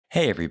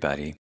Hey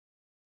everybody.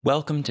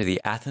 Welcome to the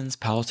Athens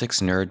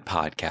Politics Nerd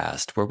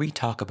Podcast, where we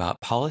talk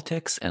about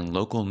politics and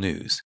local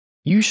news,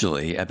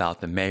 usually about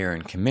the mayor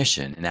and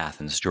commission in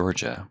Athens,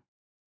 Georgia.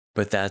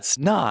 But that's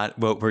not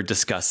what we're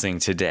discussing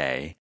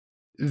today.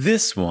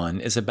 This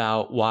one is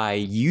about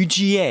why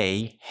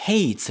UGA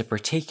hates a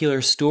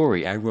particular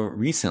story I wrote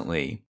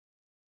recently,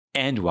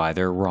 and why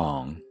they're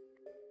wrong.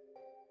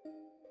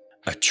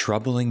 A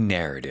troubling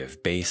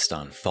narrative based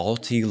on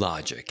faulty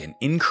logic and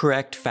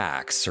incorrect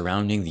facts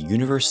surrounding the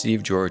University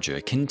of Georgia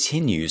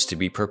continues to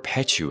be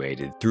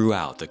perpetuated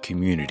throughout the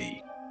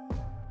community.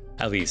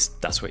 At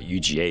least, that's what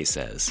UGA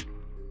says.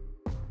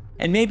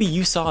 And maybe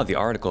you saw the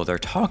article they're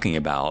talking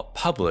about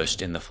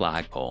published in the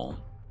flagpole.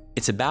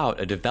 It's about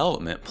a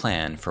development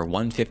plan for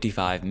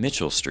 155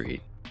 Mitchell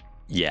Street.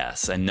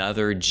 Yes,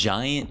 another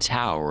giant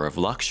tower of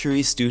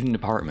luxury student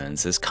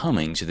apartments is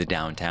coming to the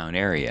downtown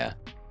area.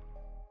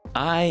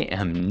 I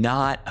am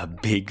not a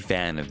big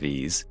fan of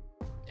these,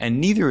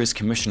 and neither is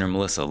Commissioner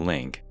Melissa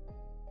Link.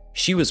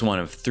 She was one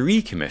of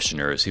 3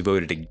 commissioners who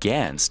voted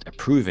against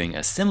approving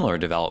a similar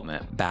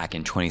development back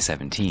in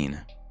 2017.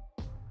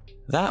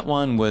 That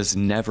one was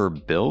never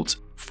built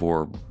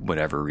for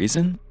whatever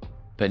reason,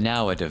 but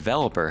now a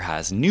developer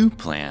has new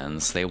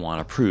plans they want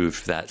approved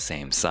for that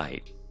same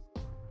site.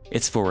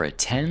 It's for a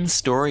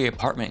 10-story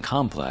apartment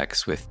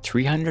complex with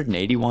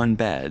 381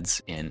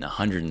 beds in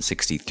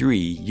 163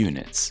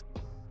 units.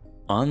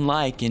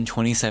 Unlike in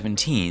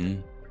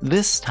 2017,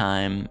 this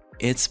time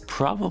it's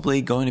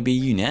probably going to be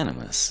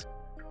unanimous.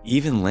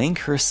 Even Link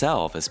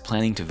herself is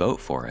planning to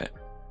vote for it.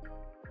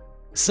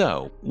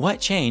 So, what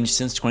changed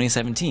since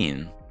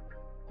 2017?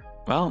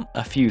 Well,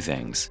 a few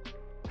things.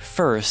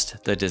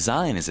 First, the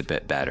design is a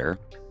bit better,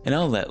 and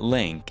I'll let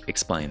Link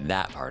explain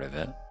that part of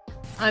it.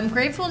 I'm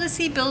grateful to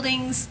see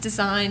buildings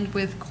designed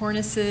with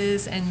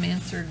cornices and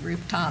mansard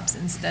rooftops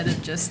instead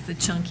of just the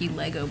chunky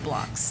Lego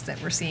blocks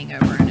that we're seeing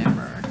over and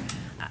over.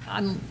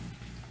 I'm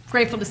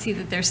grateful to see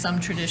that there's some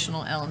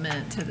traditional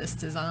element to this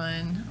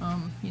design.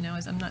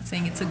 As I'm not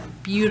saying it's a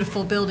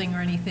beautiful building or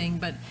anything,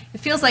 but it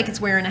feels like it's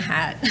wearing a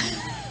hat,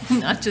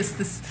 not just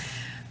this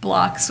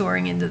block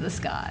soaring into the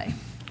sky.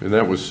 And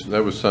that was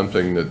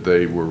something that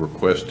they were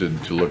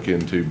requested to look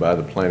into by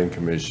the Planning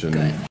Commission.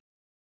 Good.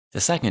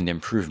 The second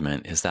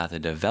improvement is that the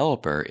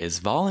developer is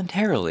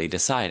voluntarily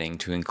deciding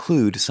to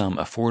include some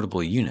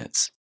affordable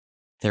units.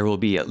 There will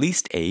be at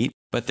least 8,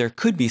 but there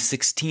could be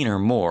 16 or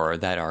more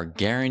that are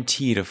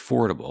guaranteed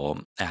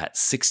affordable at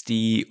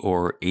 60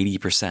 or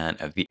 80%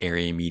 of the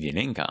area median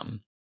income.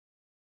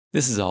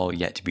 This is all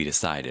yet to be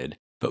decided,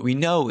 but we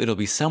know it'll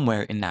be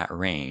somewhere in that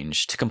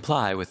range to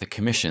comply with the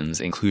Commission's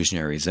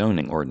inclusionary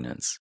zoning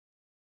ordinance.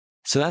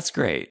 So that's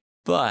great,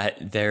 but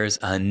there's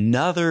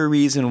another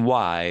reason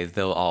why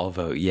they'll all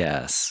vote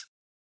yes.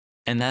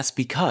 And that's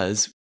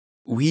because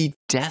we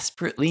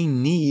desperately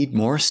need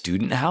more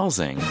student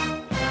housing.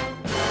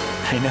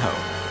 I know.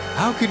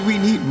 How could we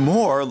need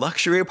more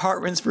luxury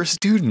apartments for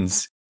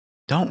students?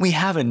 Don't we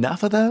have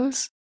enough of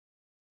those?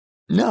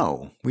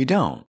 No, we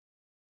don't.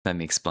 Let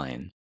me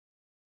explain.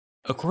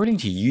 According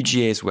to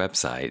UGA's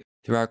website,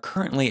 there are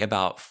currently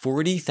about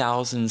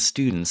 40,000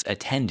 students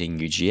attending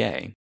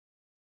UGA.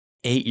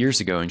 8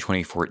 years ago in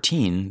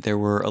 2014, there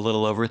were a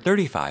little over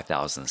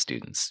 35,000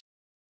 students.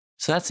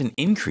 So that's an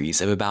increase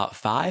of about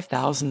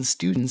 5,000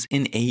 students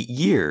in 8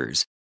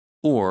 years,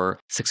 or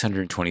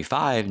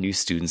 625 new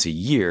students a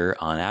year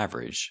on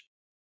average.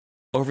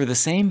 Over the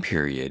same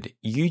period,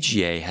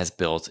 UGA has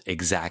built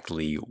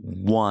exactly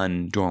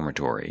 1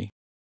 dormitory.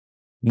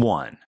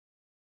 1.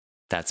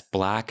 That's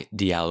Black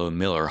Diallo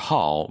Miller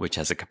Hall, which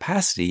has a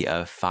capacity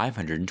of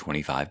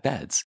 525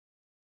 beds.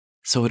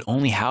 So it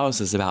only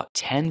houses about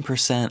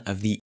 10%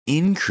 of the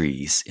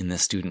increase in the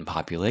student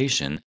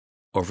population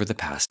over the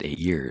past 8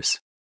 years.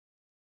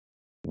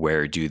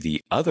 Where do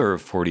the other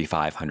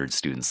 4,500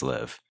 students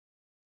live?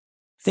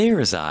 They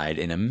reside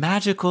in a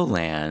magical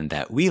land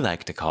that we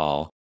like to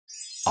call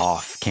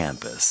off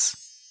campus.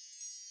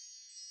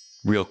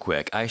 Real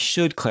quick, I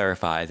should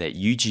clarify that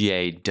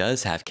UGA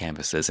does have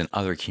campuses in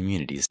other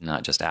communities,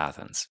 not just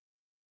Athens.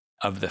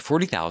 Of the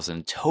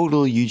 40,000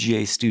 total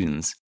UGA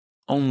students,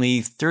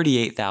 only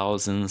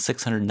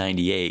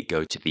 38,698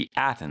 go to the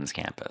Athens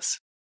campus.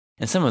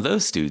 And some of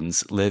those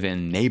students live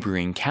in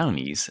neighboring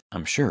counties,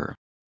 I'm sure.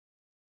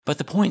 But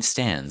the point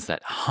stands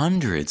that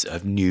hundreds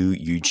of new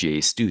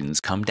UGA students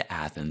come to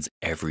Athens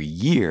every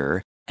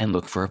year and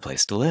look for a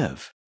place to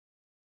live.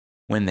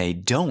 When they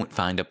don't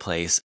find a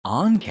place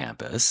on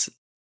campus,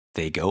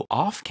 they go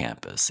off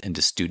campus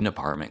into student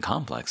apartment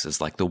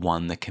complexes like the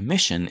one the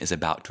Commission is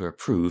about to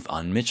approve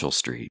on Mitchell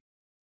Street.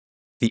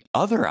 The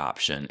other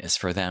option is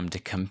for them to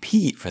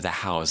compete for the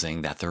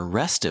housing that the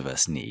rest of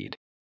us need.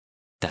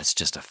 That's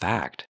just a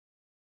fact.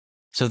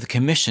 So the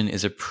Commission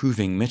is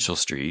approving Mitchell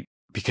Street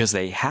because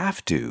they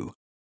have to.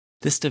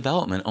 This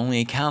development only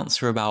accounts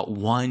for about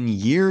 1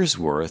 year's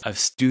worth of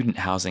student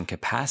housing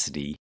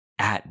capacity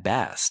at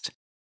best.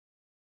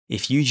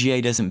 If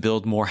UGA doesn't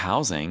build more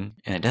housing,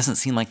 and it doesn't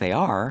seem like they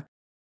are,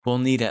 we'll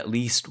need at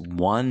least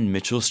 1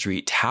 Mitchell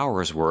Street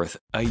tower's worth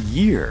a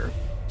year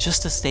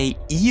just to stay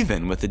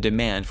even with the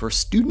demand for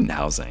student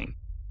housing.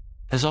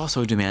 There's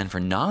also a demand for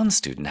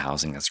non-student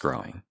housing that's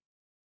growing.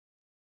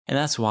 And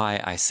that's why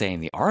I say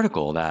in the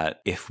article that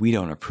if we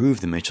don't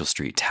approve the Mitchell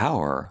Street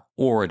Tower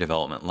or a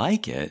development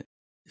like it,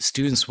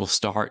 students will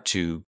start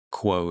to,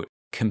 quote,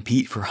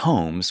 compete for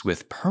homes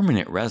with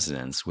permanent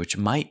residents, which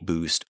might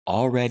boost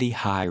already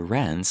high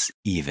rents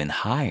even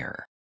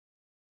higher.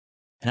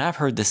 And I've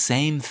heard the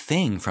same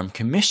thing from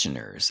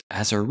commissioners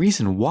as a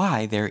reason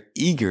why they're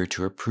eager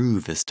to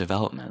approve this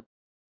development.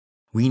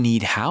 We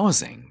need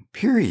housing,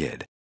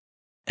 period.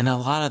 And a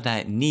lot of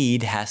that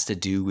need has to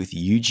do with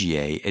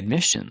UGA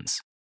admissions.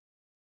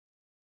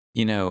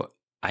 You know,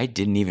 I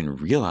didn't even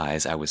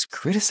realize I was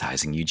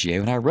criticizing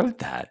UGA when I wrote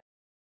that,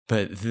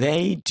 but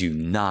they do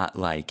not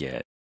like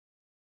it.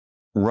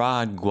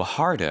 Rod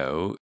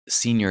Guajardo,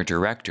 Senior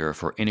Director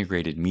for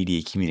Integrated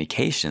Media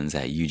Communications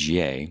at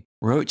UGA,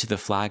 wrote to the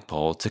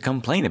flagpole to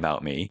complain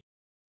about me.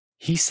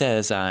 He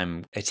says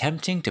I'm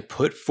attempting to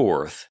put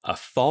forth a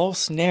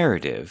false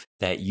narrative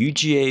that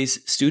UGA's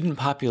student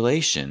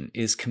population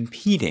is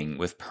competing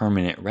with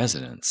permanent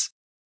residents.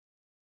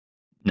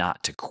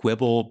 Not to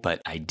quibble,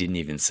 but I didn't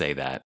even say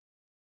that.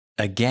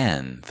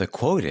 Again, the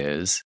quote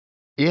is,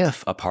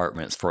 if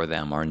apartments for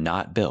them are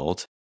not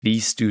built,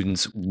 these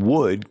students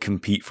would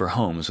compete for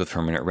homes with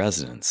permanent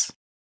residents.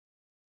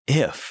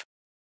 If.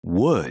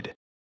 Would.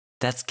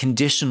 That's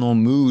conditional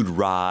mood,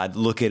 Rod.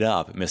 Look it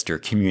up, Mr.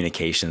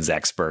 Communications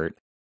expert.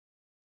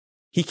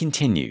 He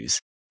continues,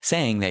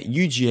 saying that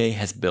UGA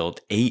has built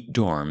 8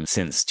 dorms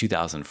since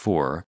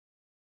 2004,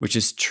 which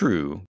is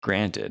true,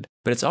 granted,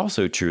 but it's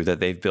also true that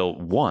they've built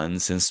 1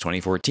 since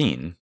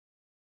 2014.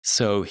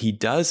 So he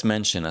does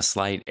mention a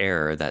slight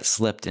error that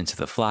slipped into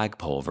the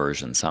flagpole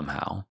version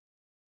somehow.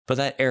 But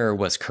that error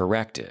was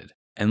corrected.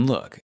 And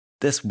look,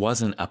 this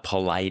wasn't a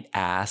polite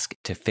ask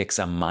to fix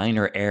a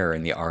minor error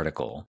in the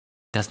article.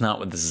 That's not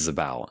what this is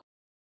about.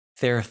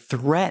 They're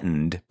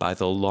threatened by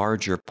the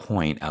larger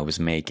point I was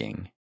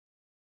making.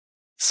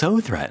 So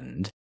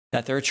threatened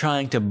that they're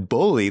trying to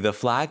bully the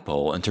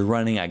flagpole into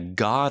running a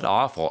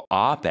god-awful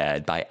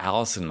op-ed by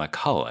Allison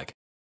McCulloch,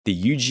 the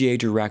UGA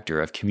Director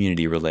of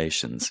Community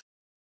Relations.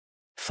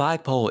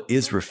 Flagpole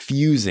is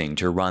refusing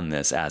to run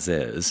this as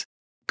is.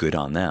 Good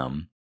on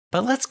them.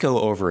 But let's go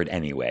over it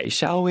anyway,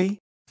 shall we?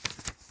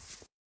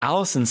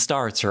 Allison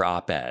starts her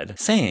op-ed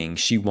saying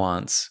she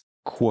wants,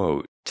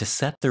 quote, to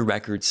set the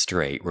record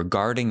straight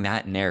regarding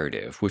that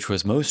narrative which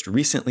was most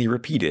recently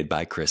repeated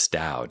by Chris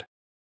Dowd.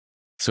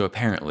 So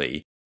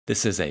apparently,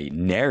 this is a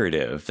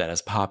narrative that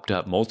has popped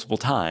up multiple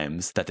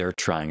times that they're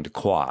trying to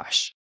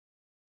quash.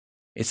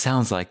 It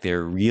sounds like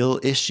their real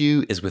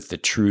issue is with the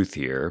truth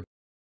here,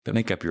 but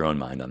make up your own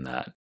mind on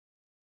that.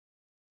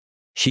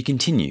 She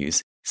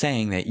continues,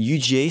 saying that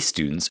UGA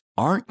students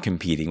aren't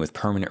competing with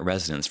permanent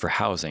residents for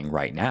housing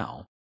right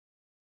now.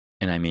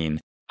 And I mean,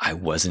 I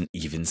wasn't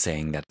even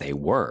saying that they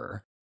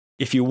were.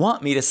 If you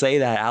want me to say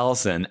that,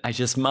 Allison, I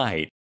just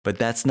might, but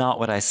that's not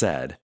what I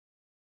said.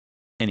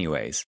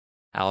 Anyways,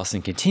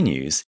 Allison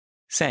continues,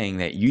 saying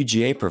that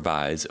UGA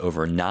provides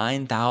over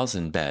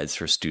 9,000 beds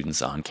for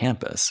students on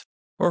campus,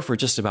 or for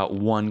just about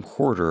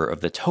 1/4 of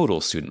the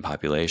total student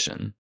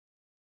population.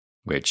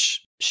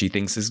 Which she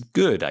thinks is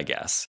good, I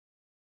guess.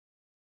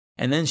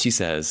 And then she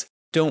says,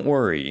 don't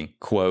worry,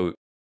 quote,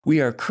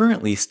 we are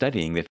currently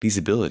studying the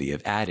feasibility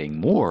of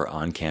adding more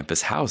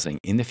on-campus housing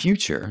in the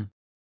future.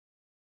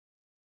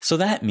 So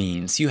that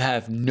means you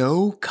have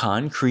no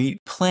concrete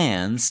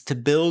plans to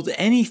build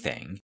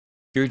anything.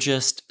 You're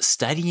just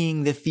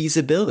studying the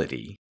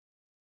feasibility.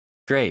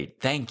 Great,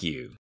 thank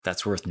you.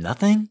 That's worth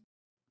nothing?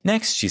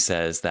 Next, she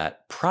says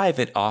that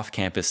private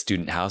off-campus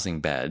student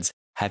housing beds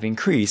have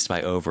increased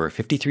by over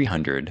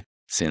 5,300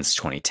 since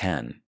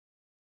 2010.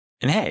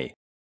 And hey,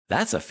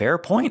 that's a fair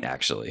point,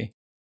 actually.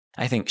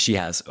 I think she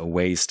has a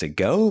ways to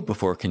go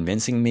before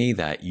convincing me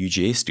that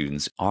UGA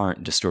students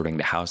aren't distorting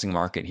the housing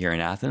market here in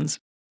Athens.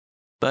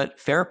 But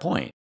fair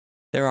point.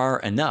 There are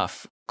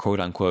enough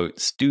quote-unquote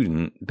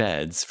student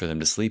beds for them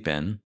to sleep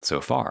in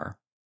so far.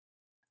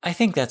 I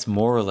think that's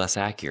more or less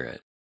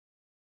accurate.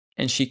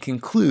 And she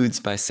concludes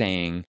by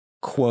saying,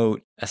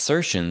 quote,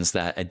 assertions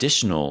that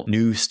additional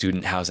new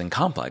student housing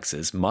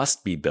complexes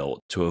must be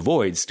built to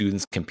avoid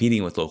students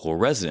competing with local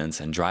residents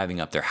and driving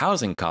up their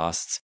housing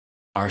costs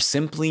are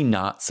simply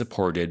not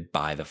supported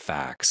by the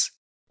facts.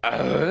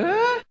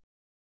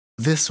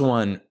 This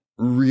one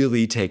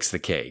really takes the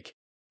cake,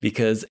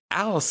 because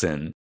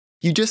Allison,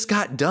 you just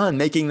got done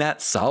making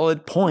that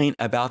solid point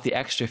about the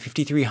extra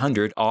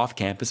 5,300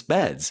 off-campus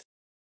beds.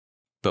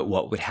 But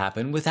what would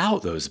happen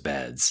without those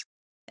beds?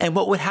 And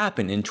what would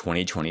happen in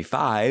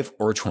 2025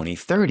 or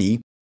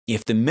 2030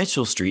 if the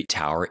Mitchell Street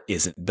Tower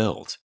isn't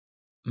built?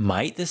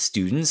 Might the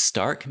students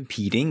start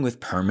competing with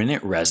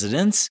permanent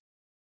residents?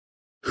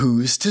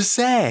 Who's to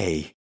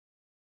say?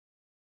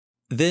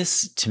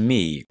 This, to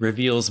me,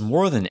 reveals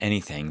more than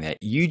anything that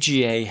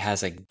UGA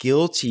has a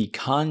guilty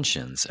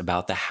conscience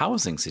about the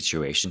housing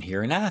situation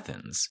here in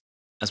Athens,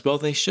 as well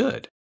they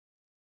should.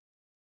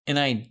 And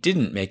I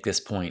didn't make this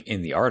point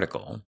in the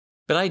article,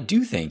 But I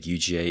do think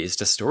UGA is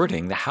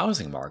distorting the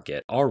housing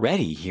market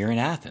already here in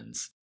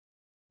Athens.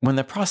 When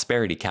the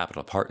Prosperity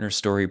Capital Partners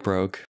story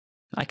broke,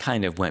 I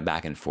kind of went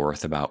back and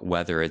forth about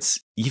whether it's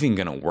even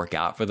going to work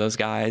out for those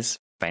guys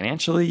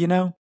financially, you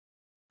know?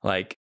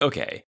 Like,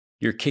 okay,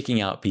 you're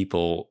kicking out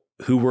people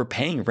who were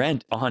paying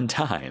rent on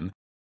time.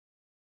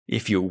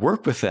 If you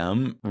work with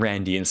them,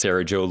 Randy and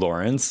Sarah Jo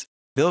Lawrence,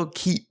 they'll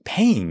keep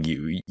paying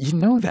you. You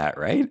know that,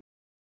 right?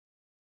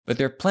 But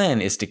their plan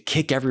is to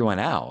kick everyone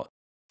out,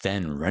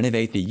 then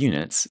renovate the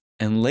units,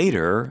 and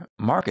later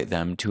market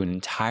them to an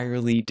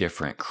entirely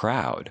different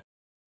crowd.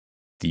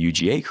 The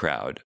UGA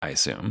crowd, I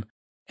assume,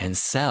 and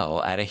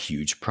sell at a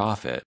huge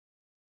profit.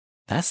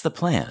 That's the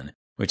plan,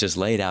 which is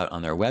laid out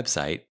on their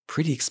website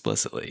pretty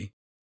explicitly.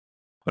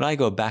 What I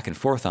go back and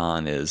forth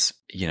on is,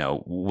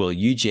 will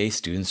UGA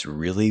students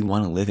really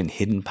want to live in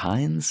Hidden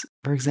Pines,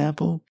 for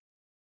example?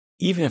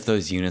 Even if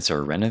those units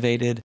are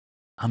renovated,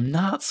 I'm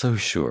not so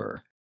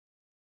sure.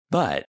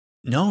 But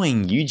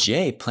knowing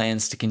UGA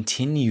plans to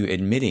continue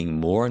admitting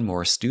more and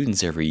more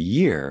students every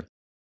year,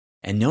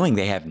 and knowing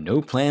they have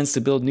no plans to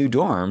build new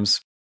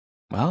dorms,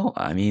 well,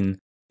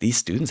 these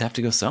students have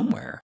to go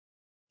somewhere.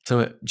 So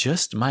it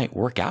just might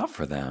work out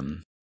for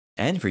them,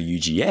 and for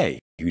UGA,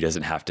 who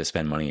doesn't have to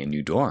spend money in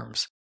new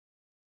dorms.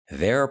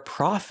 Their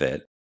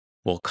profit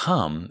will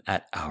come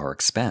at our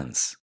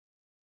expense.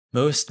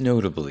 Most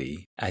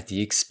notably, at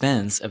the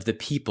expense of the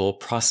people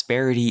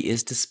Prosperity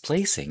is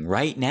displacing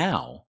right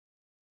now.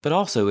 But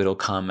also it'll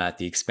come at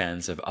the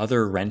expense of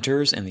other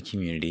renters in the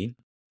community,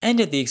 and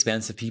at the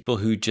expense of people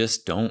who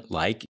just don't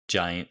like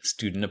giant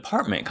student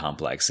apartment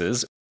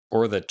complexes,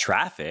 or the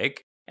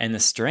traffic and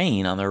the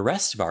strain on the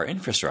rest of our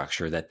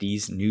infrastructure that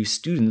these new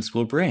students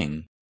will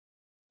bring.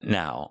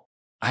 Now,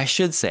 I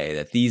should say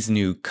that these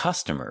new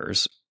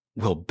customers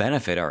will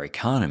benefit our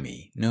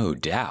economy, no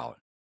doubt.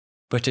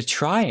 But to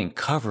try and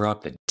cover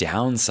up the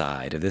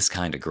downside of this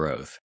kind of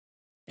growth,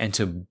 and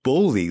to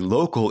bully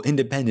local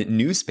independent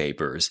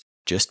newspapers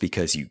just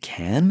because you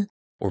can,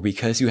 or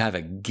because you have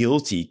a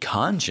guilty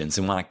conscience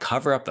and want to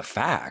cover up the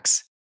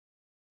facts,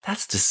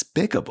 that's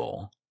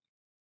despicable.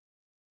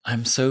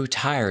 I'm so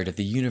tired of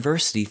the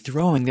university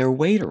throwing their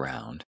weight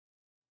around.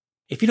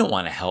 If you don't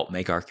want to help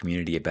make our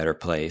community a better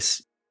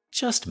place,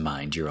 just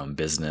mind your own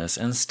business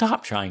and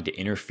stop trying to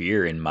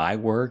interfere in my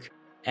work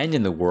and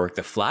in the work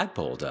the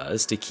flagpole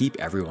does to keep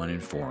everyone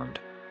informed.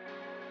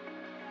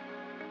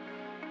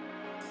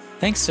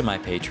 Thanks to my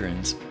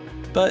patrons,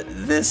 but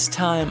this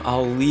time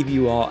I'll leave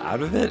you all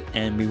out of it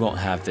and we won't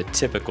have the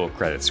typical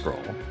credit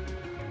scroll.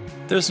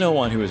 There's no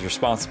one who is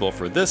responsible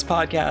for this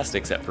podcast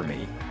except for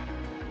me.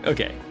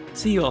 Okay,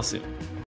 see you all soon.